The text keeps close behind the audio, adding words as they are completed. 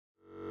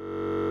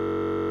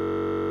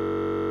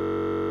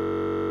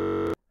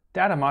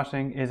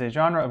Datamoshing is a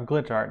genre of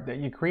glitch art that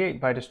you create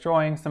by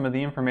destroying some of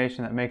the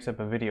information that makes up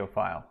a video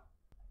file.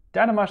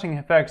 Datamoshing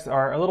effects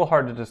are a little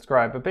hard to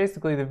describe, but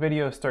basically the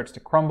video starts to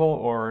crumble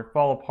or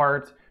fall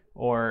apart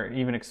or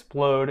even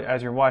explode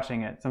as you're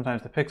watching it.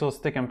 Sometimes the pixels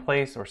stick in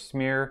place or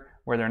smear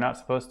where they're not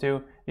supposed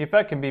to. The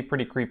effect can be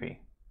pretty creepy.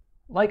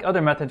 Like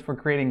other methods for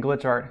creating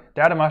glitch art,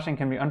 datamoshing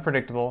can be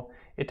unpredictable.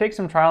 It takes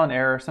some trial and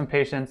error, some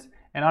patience,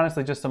 and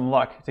honestly just some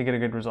luck to get a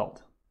good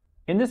result.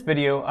 In this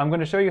video, I'm going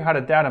to show you how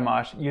to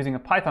datamosh using a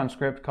Python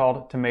script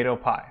called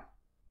Tomato.py.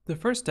 The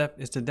first step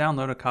is to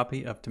download a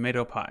copy of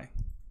Tomato.py.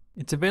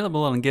 It's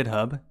available on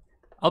GitHub.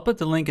 I'll put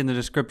the link in the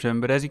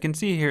description, but as you can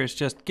see here, it's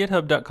just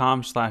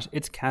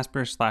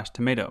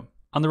github.com/itskaspar/tomato.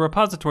 On the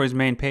repository's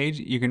main page,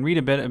 you can read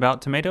a bit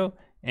about Tomato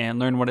and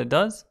learn what it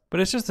does,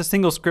 but it's just a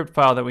single script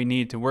file that we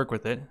need to work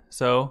with it.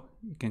 So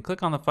you can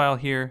click on the file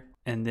here,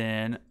 and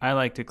then I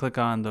like to click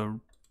on the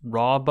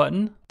raw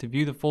button to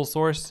view the full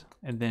source,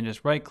 and then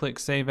just right click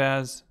Save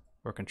As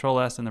or Control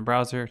S in the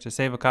browser to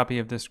save a copy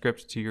of this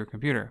script to your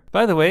computer.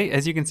 By the way,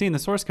 as you can see in the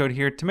source code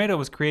here, Tomato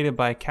was created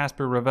by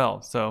Kaspar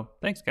Ravel, so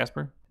thanks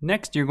Kaspar.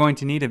 Next, you're going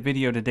to need a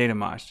video to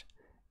datamosh.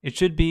 It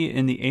should be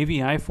in the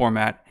AVI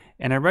format,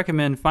 and I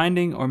recommend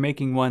finding or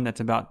making one that's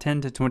about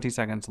 10 to 20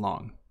 seconds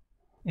long.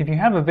 If you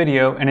have a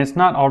video and it's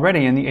not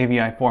already in the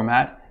AVI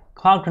format,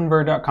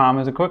 cloudconvert.com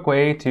is a quick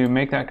way to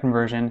make that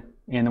conversion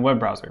in the web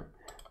browser.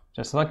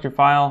 Just select your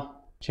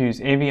file, choose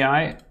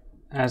AVI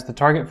as the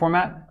target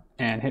format,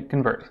 and hit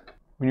convert.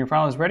 When your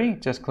file is ready,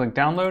 just click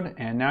download,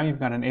 and now you've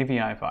got an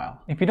AVI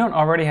file. If you don't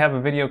already have a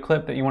video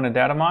clip that you want to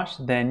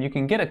datamosh, then you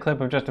can get a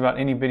clip of just about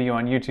any video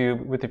on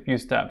YouTube with a few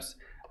steps.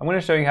 I'm going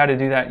to show you how to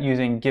do that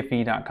using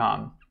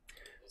Giphy.com.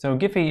 So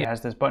Giphy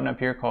has this button up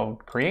here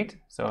called Create.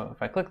 So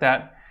if I click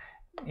that,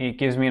 it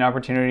gives me an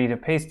opportunity to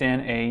paste in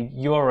a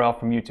URL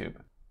from YouTube.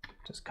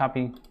 Just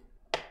copy,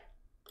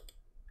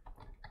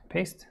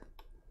 paste,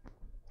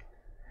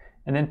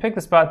 and then pick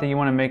the spot that you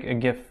want to make a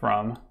GIF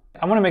from.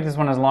 I want to make this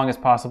one as long as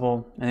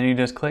possible, and then you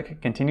just click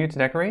Continue to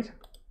Decorate.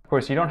 Of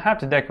course, you don't have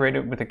to decorate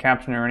it with a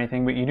caption or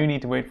anything, but you do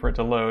need to wait for it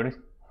to load.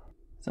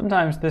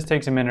 Sometimes this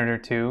takes a minute or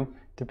two,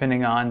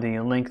 depending on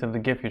the length of the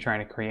GIF you're trying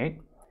to create.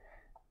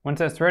 Once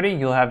that's ready,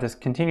 you'll have this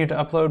Continue to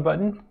Upload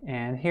button,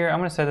 and here I'm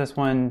going to set this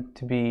one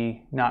to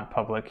be not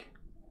public,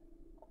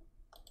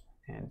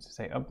 and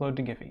say Upload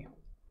to Giphy.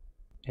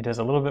 It does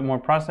a little bit more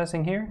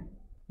processing here.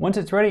 Once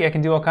it's ready, I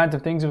can do all kinds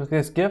of things with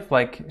this GIF,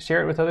 like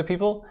share it with other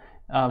people.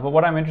 But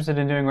what I'm interested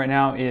in doing right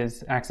now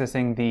is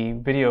accessing the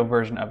video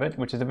version of it,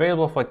 which is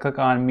available if I click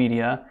on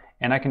Media,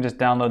 and I can just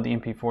download the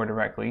MP4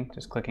 directly,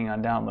 just clicking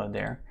on Download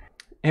there.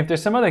 If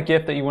there's some other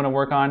GIF that you want to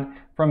work on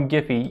from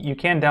Giphy, you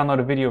can download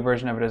a video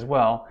version of it as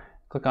well.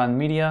 Click on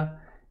Media.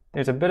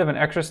 There's a bit of an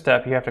extra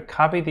step. You have to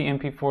copy the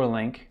MP4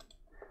 link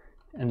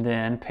and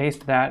then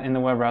paste that in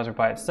the web browser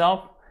by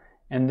itself.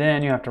 And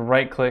then you have to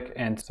right click,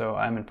 and so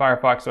I'm in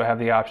Firefox, so I have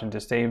the option to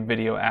save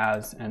video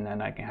as, and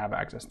then I can have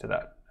access to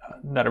that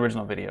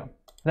original video.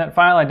 That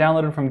file I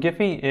downloaded from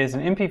Giphy is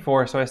an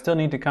MP4, so I still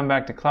need to come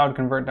back to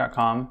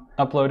cloudconvert.com,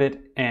 upload it,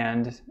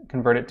 and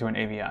convert it to an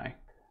AVI.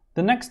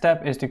 The next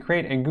step is to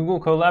create a Google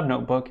Colab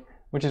notebook,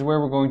 which is where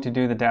we're going to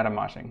do the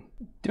datamoshing.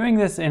 Doing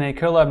this in a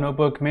Colab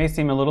notebook may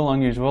seem a little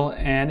unusual,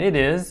 and it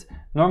is.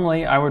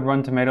 Normally I would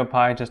run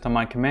Tomato.py just on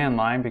my command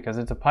line because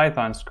it's a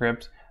Python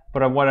script,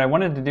 but what I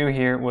wanted to do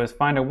here was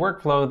find a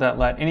workflow that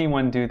let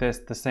anyone do this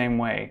the same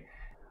way.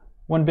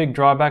 One big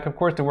drawback, of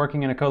course, to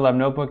working in a Colab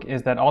notebook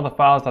is that all the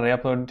files that I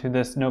upload to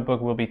this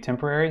notebook will be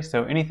temporary,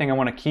 so anything I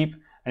want to keep,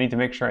 I need to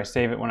make sure I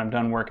save it when I'm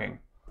done working.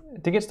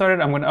 To get started,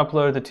 I'm going to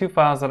upload the two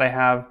files that I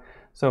have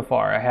so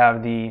far. I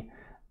have the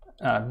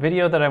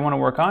video that I want to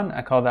work on.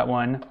 I call that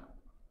one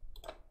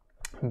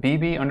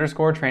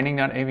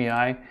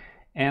bb_training.avi,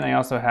 and I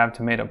also have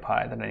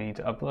Tomato.py that I need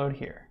to upload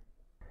here.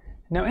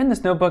 Now in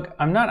this notebook,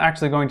 I'm not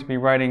actually going to be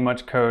writing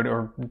much code,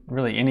 or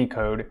really any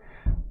code.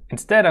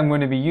 Instead, I'm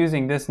going to be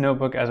using this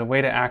notebook as a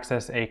way to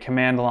access a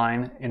command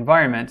line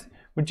environment,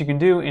 which you can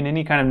do in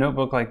any kind of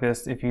notebook like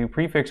this if you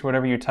prefix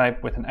whatever you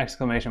type with an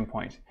exclamation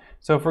point.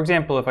 So for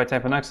example, if I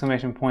type an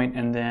exclamation point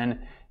and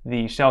then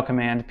the shell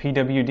command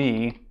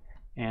pwd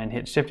and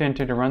hit Shift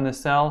Enter to run this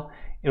cell,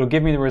 it'll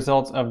give me the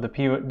results of the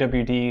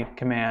pwd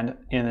command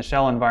in the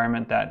shell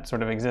environment that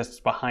sort of exists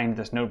behind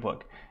this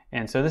notebook.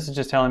 And so this is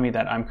just telling me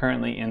that I'm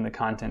currently in the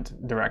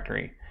content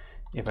directory.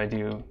 If I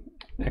do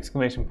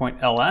exclamation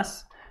point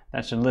ls,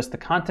 that should list the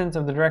contents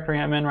of the directory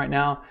I'm in right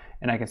now,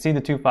 and I can see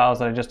the two files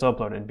that I just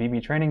uploaded,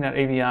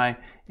 bbtraining.avi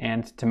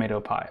and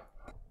Tomato.py.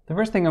 The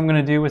first thing I'm going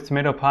to do with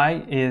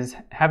Tomato.py is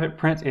have it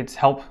print its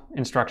help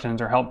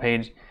instructions or help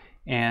page,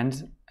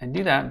 and I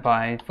do that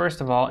by, first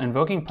of all,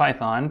 invoking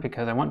Python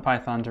because I want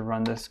Python to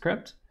run this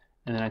script,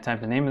 and then I type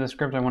the name of the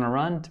script I want to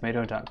run,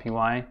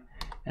 Tomato.py,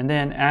 and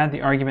then add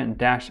the argument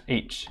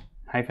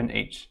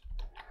 -h.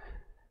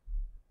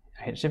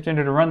 I hit Shift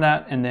Enter to run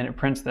that, and then it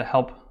prints the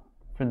help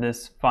for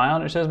this file,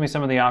 and it shows me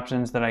some of the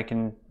options that I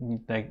can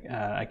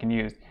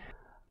use.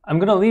 I'm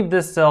going to leave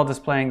this cell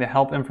displaying the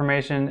help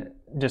information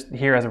just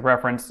here as a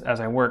reference as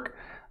I work,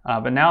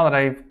 but now that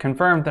I've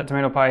confirmed that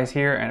Tomato.py is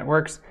here and it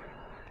works,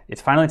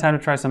 it's finally time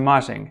to try some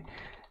moshing.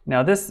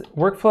 Now this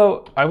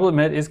workflow, I will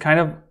admit, is kind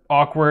of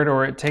awkward,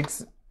 or it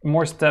takes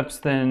more steps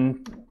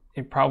than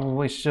it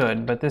probably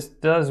should, but this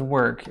does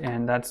work,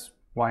 and that's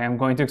why I'm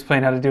going to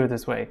explain how to do it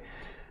this way.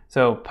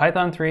 So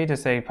Python 3 to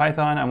say,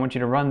 Python, I want you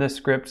to run this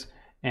script,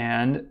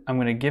 and I'm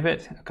going to give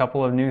it a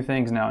couple of new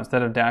things now.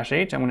 Instead of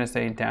 -h, I'm going to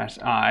say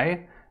 -i,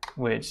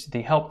 which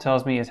the help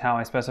tells me is how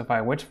I specify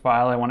which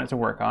file I want it to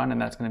work on,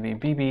 and that's going to be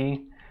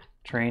bb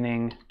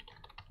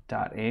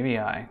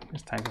training.avi.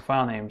 Just type the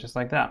file name just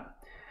like that.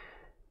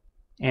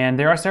 And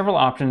there are several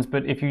options,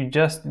 but if you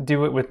just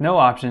do it with no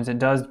options, it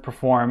does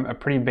perform a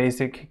pretty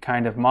basic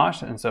kind of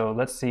mosh. And so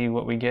let's see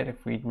what we get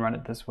if we run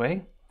it this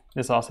way.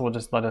 This also will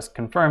just let us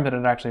confirm that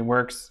it actually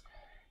works,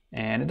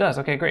 and it does.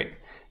 Okay, great.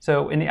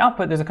 So in the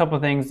output, there's a couple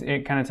of things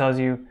it kind of tells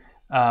you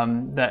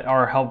that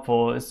are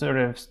helpful. It sort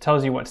of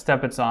tells you what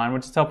step it's on,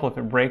 which is helpful if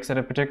it breaks at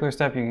a particular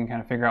step. You can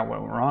kind of figure out what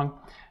went wrong.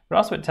 But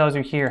also it tells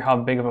you here how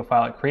big of a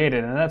file it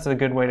created, and that's a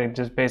good way to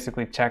just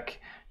basically check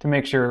to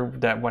make sure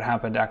that what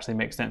happened actually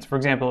makes sense. For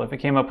example, if it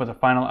came up with a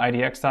final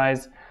IDX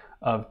size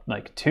of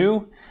like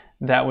 2,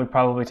 that would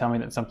probably tell me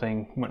that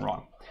something went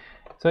wrong.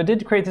 So I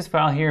did create this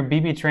file here,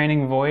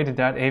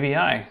 bbtrainingvoid.avi.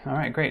 All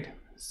right, great.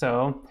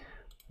 So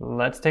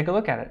let's take a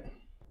look at it.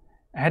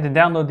 I had to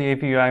download the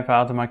API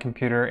file to my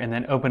computer and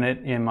then open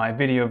it in my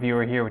video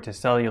viewer here, which is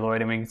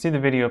Celluloid, and we can see the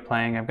video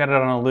playing. I've got it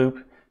on a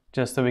loop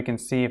just so we can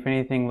see if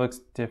anything looks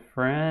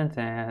different,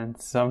 and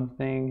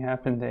something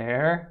happened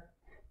there.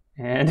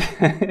 And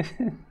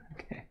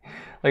okay,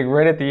 like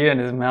right at the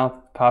end, his mouth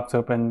pops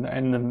open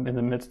in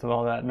the midst of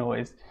all that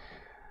noise.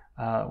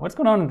 What's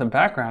going on in the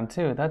background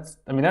too? That's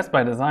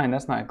by design.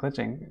 That's not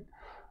glitching.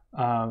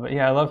 But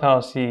yeah, I love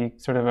how she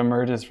sort of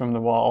emerges from the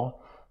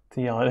wall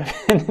to yell at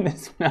him in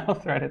his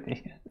mouth right at the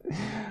end.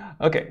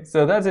 Okay,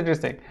 so that's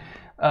interesting.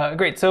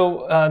 Great.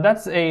 So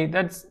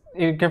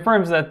it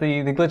confirms that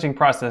the glitching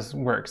process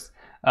works.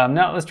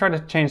 Now let's try to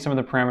change some of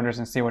the parameters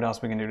and see what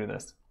else we can do to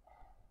this.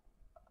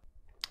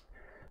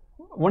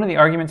 One of the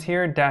arguments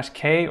here,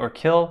 -k or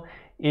kill,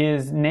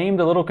 is named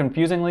a little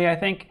confusingly, I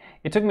think.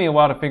 It took me a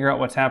while to figure out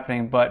what's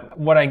happening, but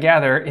what I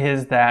gather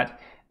is that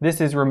this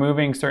is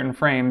removing certain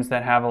frames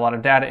that have a lot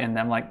of data in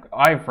them, like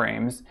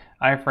iframes.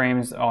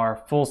 Iframes are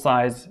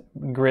full-size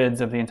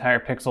grids of the entire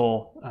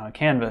pixel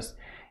canvas.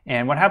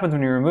 And what happens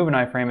when you remove an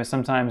iframe is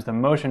sometimes the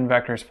motion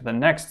vectors for the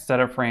next set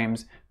of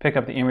frames pick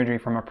up the imagery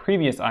from a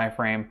previous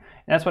iframe.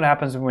 And that's what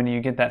happens when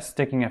you get that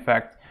sticking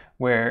effect,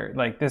 where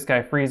like this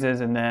guy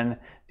freezes and then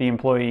the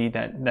employee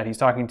that he's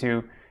talking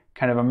to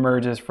kind of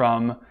emerges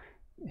from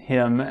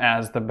him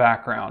as the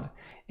background.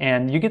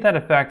 And you get that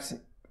effect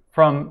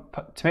from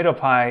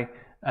Tomato.py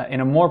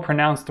in a more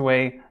pronounced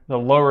way the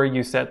lower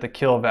you set the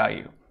kill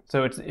value.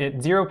 So it's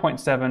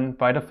 0.7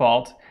 by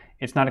default.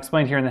 It's not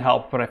explained here in the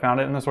help, but I found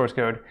it in the source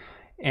code.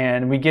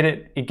 And we get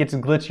it gets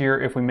glitchier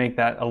if we make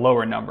that a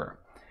lower number.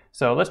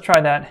 So let's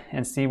try that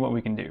and see what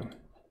we can do.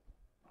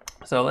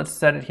 So let's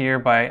set it here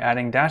by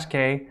adding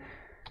 -k,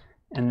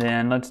 and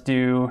then let's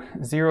do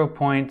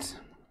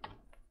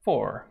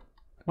 0.4.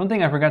 One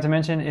thing I forgot to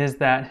mention is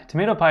that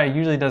Tomato.py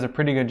usually does a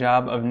pretty good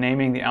job of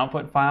naming the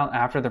output file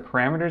after the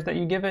parameters that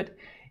you give it.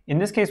 In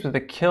this case, with the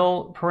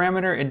kill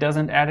parameter, it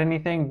doesn't add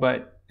anything,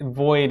 but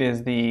void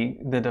is the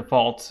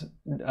default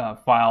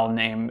file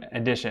name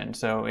addition.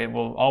 So it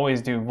will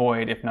always do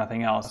void if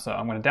nothing else. So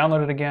I'm going to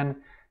download it again,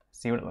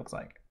 see what it looks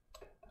like.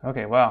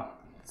 Okay, wow.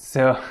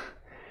 So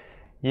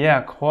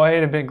yeah,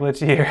 quite a bit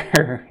glitchy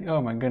here.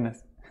 Oh my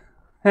goodness.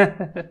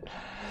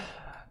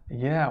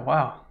 Yeah,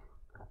 wow.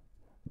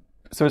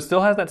 So it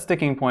still has that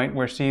sticking point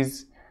where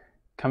she's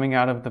coming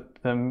out of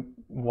the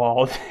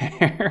wall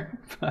there,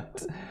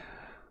 but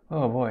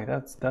oh boy,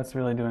 that's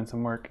really doing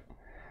some work.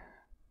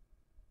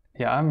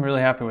 Yeah, I'm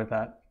really happy with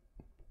that.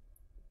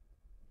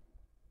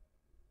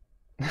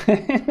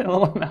 The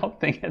little mouth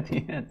thing at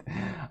the end.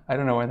 I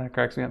don't know why that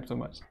cracks me up so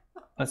much.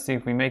 Let's see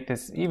if we make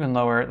this even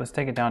lower. Let's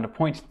take it down to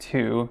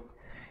 0.2.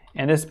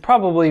 And this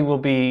probably will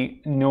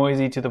be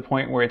noisy to the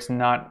point where it's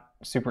not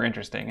super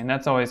interesting. And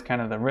that's always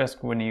kind of the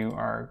risk when you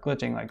are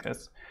glitching like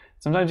this.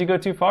 Sometimes you go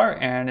too far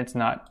and it's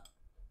not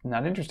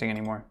interesting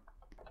anymore.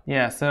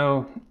 Yeah,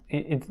 so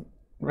it's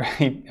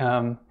right.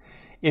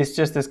 It's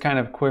just this kind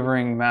of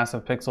quivering mass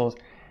of pixels.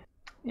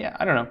 Yeah,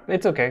 I don't know.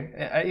 It's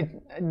okay.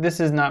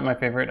 This is not my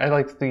favorite. I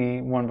liked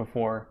the one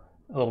before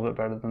a little bit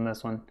better than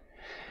this one.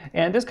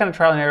 And this kind of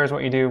trial and error is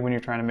what you do when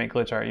you're trying to make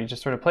glitch art. You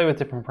just sort of play with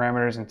different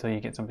parameters until you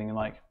get something you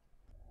like.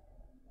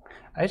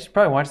 I should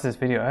probably watch this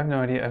video. I have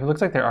no idea. It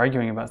looks like they're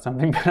arguing about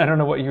something, but I don't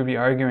know what you would be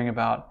arguing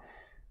about,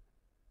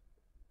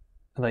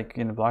 like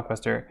in a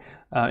Blockbuster.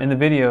 In the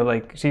video,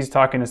 like she's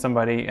talking to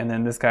somebody and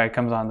then this guy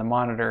comes on the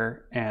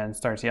monitor and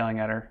starts yelling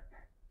at her.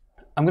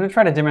 I'm going to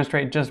try to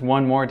demonstrate just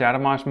one more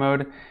Datamosh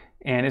mode,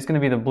 and it's going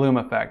to be the bloom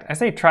effect. I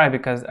say try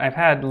because I've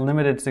had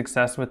limited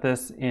success with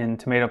this in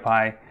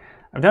Tomato.py.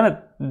 I've done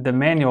it the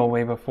manual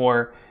way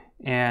before,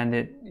 and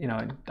it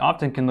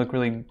often can look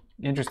really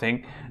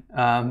interesting,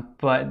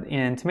 but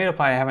in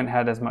Tomato.py I haven't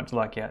had as much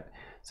luck yet.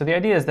 So the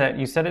idea is that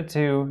you set it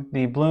to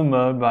the bloom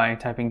mode by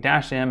typing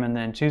 -m and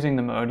then choosing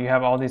the mode. You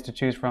have all these to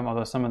choose from,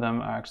 although some of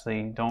them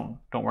actually don't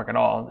work at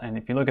all. And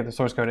if you look at the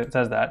source code, it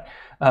says that.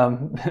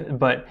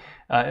 But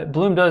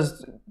bloom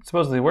does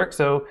supposedly work,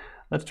 so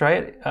let's try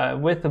it.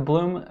 With the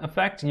bloom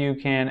effect, you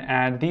can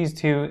add these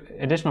two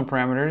additional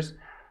parameters,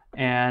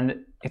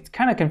 and it's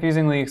kind of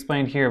confusingly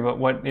explained here, but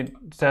what it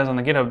says on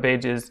the GitHub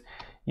page is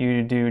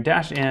you do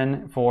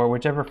 -n for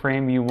whichever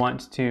frame you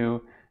want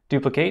to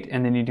duplicate,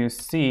 and then you do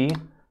C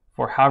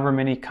for however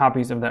many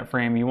copies of that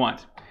frame you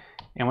want.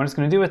 And what it's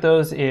going to do with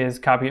those is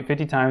copy it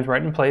 50 times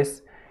right in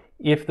place.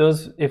 If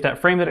that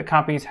frame that it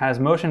copies has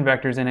motion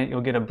vectors in it,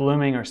 you'll get a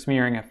blooming or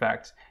smearing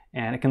effect,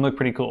 and it can look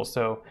pretty cool.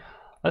 So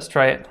let's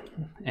try it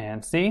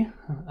and see.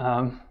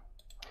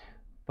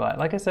 But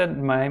like I said,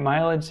 my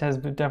mileage has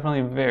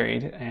definitely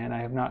varied, and I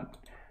have not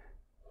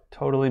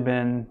totally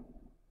been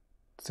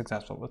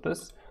successful with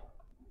this.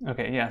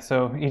 Okay, yeah,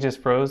 so he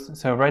just froze.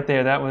 So right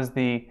there, that was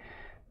the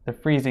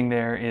freezing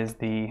there is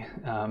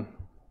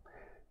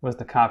was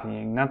the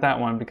copying. Not that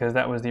one, because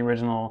that was the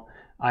original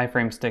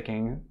iframe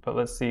sticking. But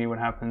let's see what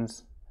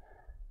happens.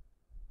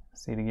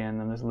 See it again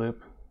in this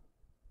loop.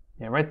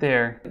 Yeah, right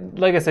there.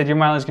 Like I said, your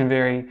mileage can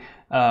vary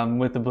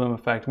with the bloom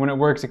effect. When it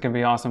works, it can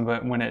be awesome,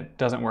 but when it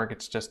doesn't work,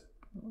 it's just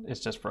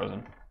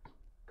frozen.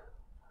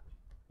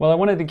 Well, I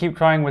wanted to keep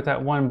trying with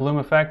that one bloom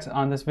effect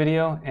on this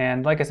video,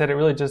 and like I said, it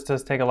really just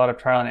does take a lot of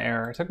trial and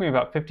error. It took me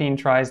about 15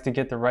 tries to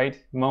get the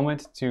right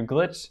moment to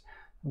glitch,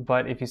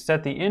 but if you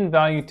set the in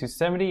value to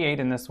 78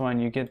 in this one,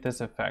 you get this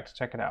effect.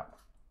 Check it out.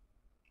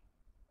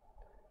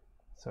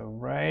 So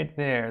right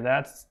there,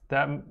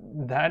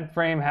 that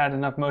frame had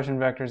enough motion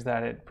vectors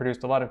that it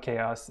produced a lot of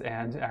chaos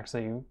and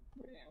actually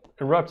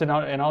erupted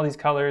in all these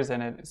colors,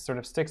 and it sort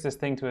of sticks this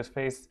thing to his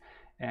face.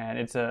 And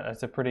it's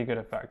a pretty good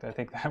effect. I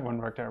think that one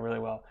worked out really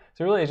well.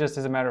 So really it just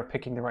is a matter of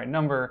picking the right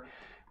number,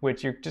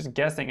 which you're just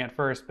guessing at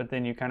first, but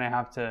then you kind of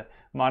have to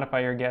modify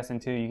your guess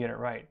until you get it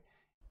right.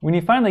 When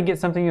you finally get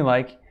something you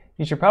like,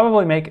 you should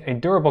probably make a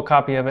durable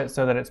copy of it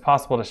so that it's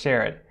possible to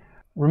share it.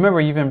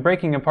 Remember, you've been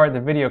breaking apart the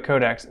video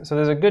codecs, so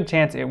there's a good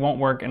chance it won't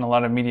work in a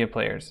lot of media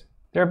players.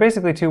 There are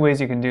basically two ways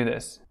you can do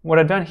this. What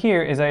I've done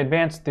here is I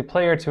advanced the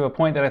player to a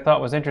point that I thought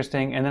was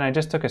interesting, and then I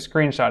just took a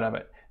screenshot of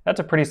it. That's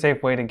a pretty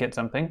safe way to get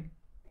something.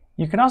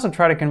 You can also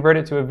try to convert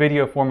it to a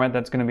video format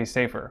that's going to be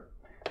safer.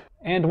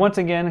 And once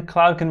again,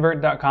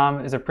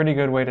 cloudconvert.com is a pretty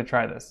good way to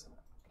try this.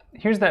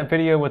 Here's that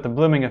video with the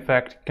blooming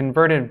effect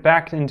converted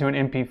back into an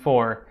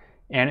MP4,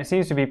 and it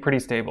seems to be pretty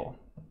stable.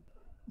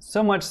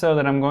 So much so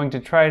that I'm going to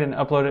try it and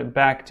upload it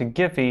back to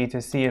Giphy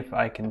to see if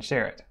I can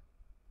share it.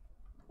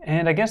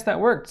 And I guess that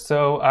worked,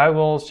 so I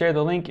will share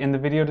the link in the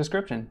video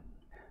description.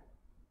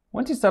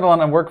 Once you settle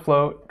on a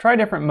workflow, try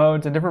different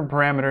modes and different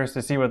parameters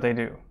to see what they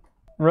do.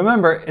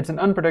 Remember, it's an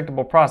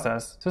unpredictable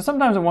process, so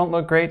sometimes it won't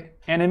look great,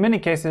 and in many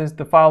cases,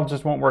 the file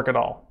just won't work at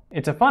all.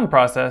 It's a fun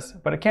process,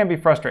 but it can be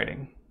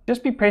frustrating.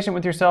 Just be patient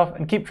with yourself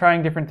and keep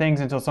trying different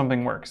things until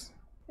something works.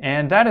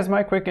 And that is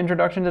my quick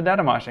introduction to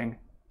datamoshing.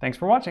 Thanks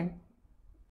for watching.